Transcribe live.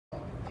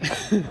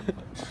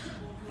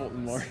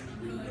Fulton more.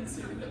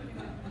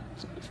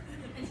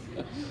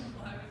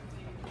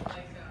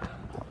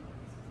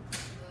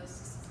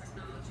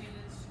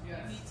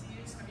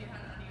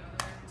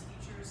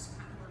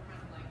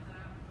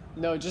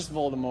 No, just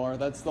Voldemort.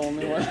 That's the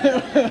only one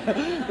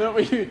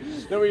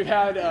that we've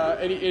had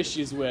any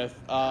issues with.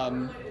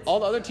 All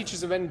the other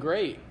teachers have been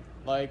great.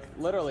 Like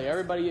literally,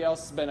 everybody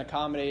else has been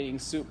accommodating,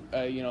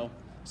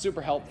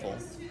 super helpful. It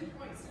was to the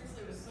point,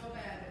 seriously, it was so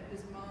bad that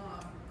his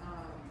mom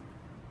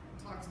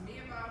talked to me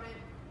about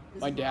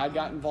it. My dad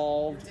got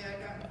involved. Your dad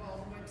got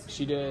involved. Went to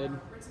she did. Our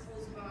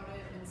principals about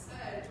it and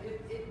said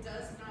if it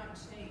does not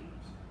change,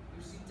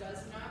 if she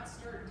does not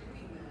start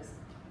doing this,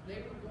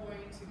 they were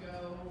going to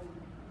go.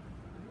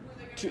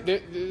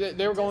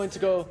 They were going to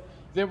go.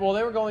 They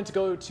were going to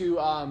go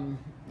to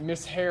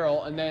Miss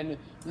Harrell, and then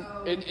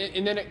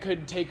and then it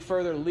could take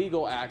further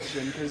legal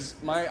action because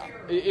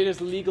it is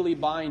legally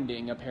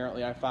binding.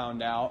 Apparently, I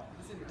found out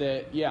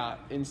that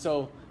and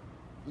so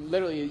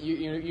literally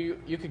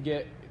you could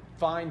get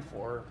fined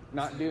for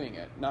not doing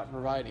it, not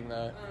providing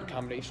the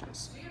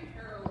accommodations. Jan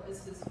Harrell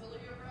is his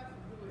Hillier rep,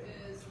 who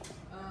is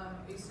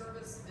a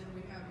service, and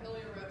we have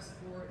Hillier reps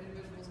for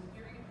individuals with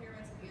hearing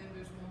impairments and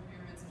visual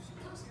impairments, and she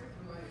works here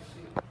through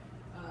ISU.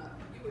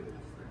 You would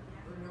know her,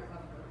 or know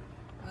of her.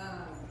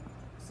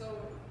 So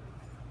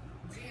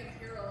Jan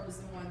Harrell is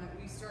the one that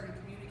we started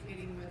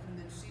communicating with, and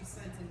then she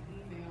sent an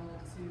email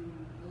to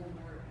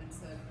Voldemort and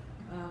said,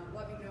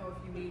 let me know if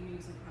you need me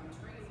to come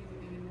train you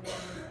anymore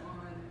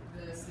on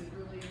this. It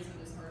really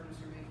isn't as hard as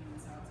you're making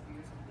this out to be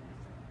or something.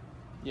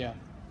 Yeah.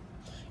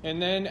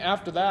 And then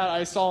after that,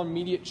 I saw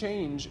immediate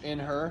change in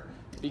her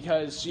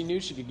because she knew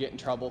she could get in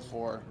trouble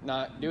for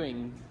not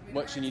doing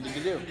what she needed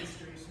to do.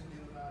 Administration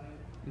knew about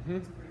it. Mm-hmm.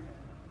 It's pretty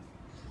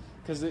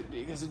bad.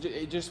 Because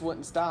it just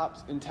wouldn't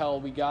stop until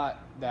we got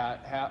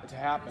that to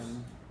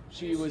happen.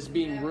 She was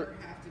being rude,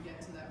 have to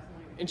get to that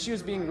point. and she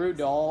was being rude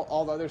to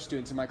all the other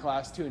students in my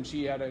class too. And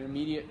she had an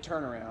immediate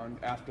turnaround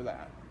after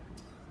that.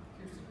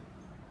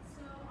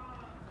 So,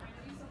 I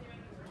know you said you're going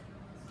to be working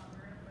over the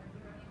summer, but do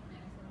you have any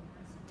plans for the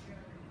rest of the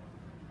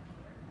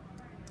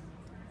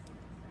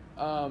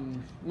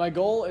year? My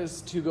goal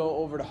is to go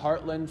over to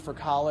Heartland for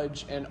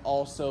college and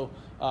also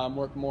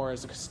work more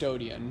as a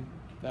custodian.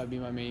 That would be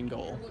my main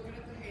goal. We're looking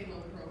at the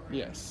HALO program.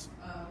 Yes.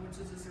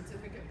 Which is a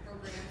certificate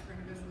program for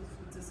individuals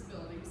with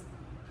disabilities.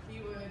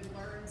 He would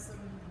learn some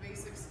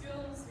basic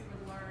skills. He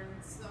would learn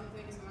some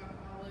things about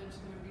college.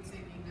 He would be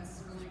taking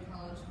necessarily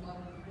college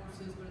level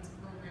courses, but it's a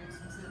program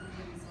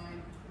specifically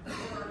designed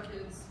for our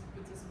kids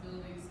with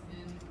disabilities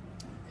in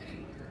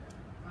anywhere,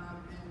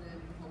 and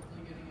then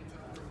hopefully getting a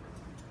job.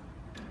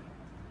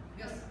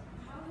 Yes.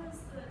 How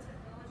has the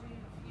technology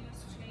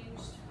use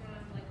changed from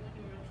like when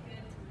you were a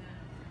kid to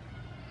now?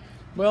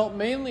 Well,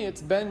 mainly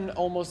it's been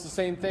almost the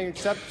same thing,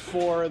 except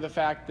for the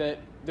fact that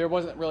there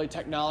wasn't really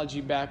technology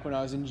back when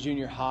I was in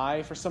junior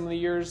high for some of the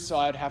years, so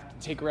I'd have to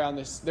take around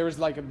this. There was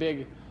like a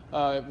big,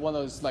 one of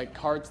those like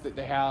carts that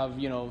they have,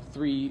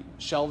 3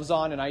 shelves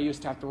on, and I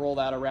used to have to roll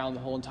that around the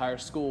whole entire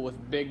school with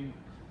big,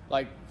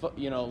 like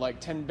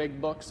 10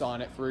 big books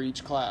on it for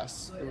each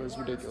class. It was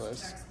ridiculous.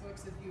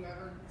 Textbooks, if you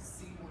ever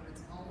see one,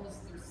 it's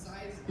almost their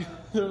size.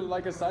 They're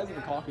like the size of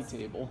a coffee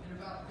table. And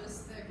about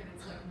this thick, and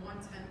it's like 1/10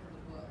 of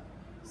the book.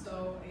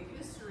 So a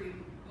history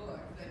book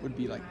that Would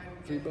be like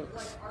 3 books.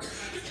 Like our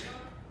textbook,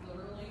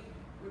 literally,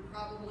 would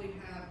probably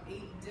have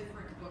 8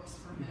 different books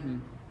from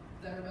him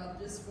that are about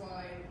this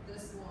wide,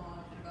 this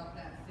long, and about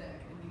that thick.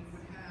 And you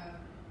would have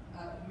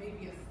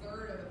maybe a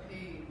third of a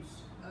page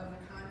of the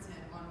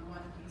content on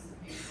one piece of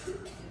paper.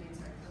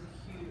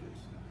 They're huge.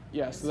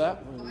 Yeah, so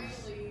that was.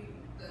 Finally,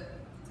 the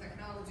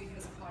technology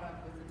has caught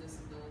up with the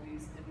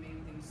disabilities and made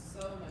things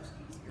so much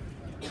easier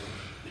for them.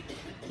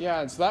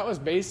 Yeah, so that was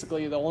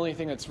basically the only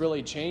thing that's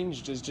really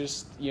changed is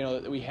just,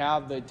 that we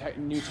have the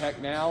new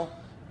tech now,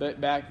 but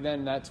back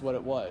then that's what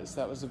it was.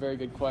 That was a very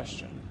good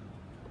question.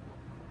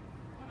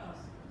 What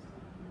else?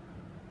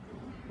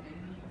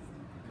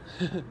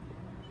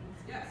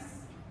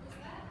 Yes. Was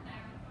that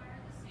magnifier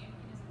the same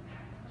thing as a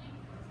magnalink,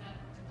 or is that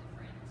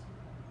different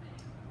thing?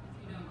 If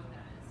you know what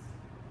that is.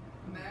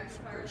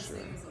 Magnifier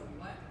Sure. saves a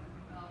what?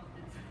 Well,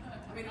 it's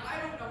I mean, I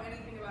don't know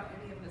anything about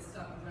any of this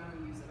stuff, but I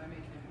don't use it. I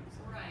make him use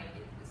it. right.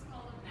 It's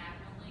called a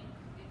magnalink.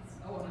 It's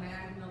Oh, a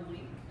Magna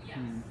Link. yes.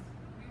 Have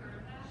you heard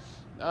of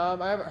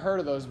that? I haven't heard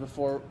of those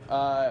before.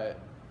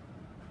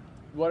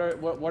 What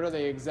are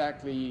they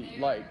exactly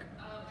like?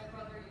 My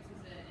brother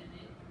uses it, and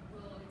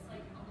it's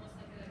like almost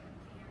like a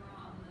camera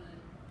on the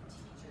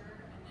teacher,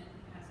 and then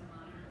he has a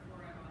monitor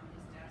for it on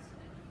his desk so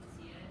that he can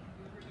see it. Have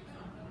you ever used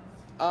one of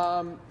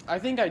those?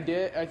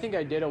 I think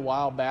I did a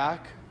while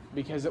back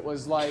because it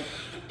was like,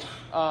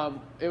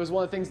 it was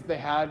one of the things that they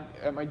had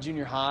at my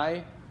junior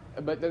high,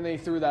 but then they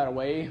threw that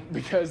away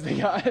because they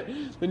got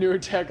the newer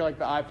tech like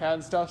the iPad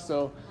and stuff.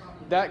 So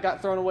that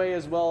got thrown away,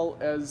 as well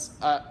as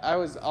I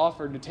was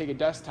offered to take a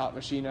desktop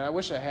machine, and I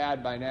wish I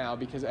had by now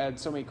because it had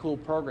so many cool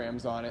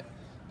programs on it.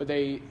 But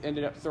they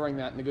ended up throwing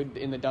that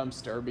in the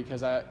dumpster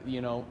because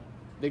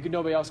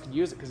nobody else could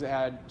use it because it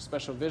had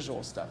special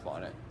visual stuff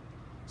on it.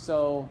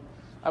 So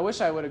I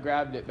wish I would have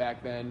grabbed it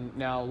back then,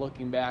 now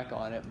looking back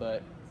on it,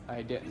 but I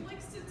He didn't.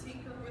 likes to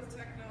tinker with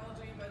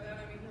technology. By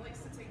that I mean he likes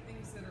to take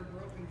things that are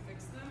broken,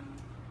 fix them,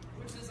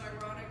 which is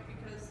ironic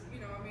because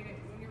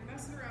when you're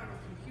messing around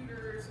with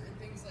computers and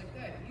things like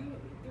that,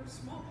 they're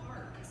small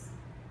parts,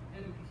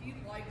 and he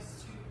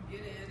likes to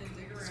get in and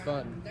dig around. It's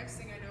fun. And next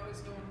thing I know,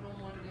 he's going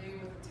home one day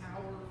with a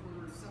tower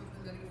for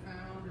something that he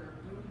found or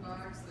a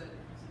boombox that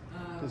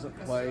Doesn't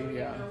play, custodian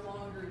yeah. no longer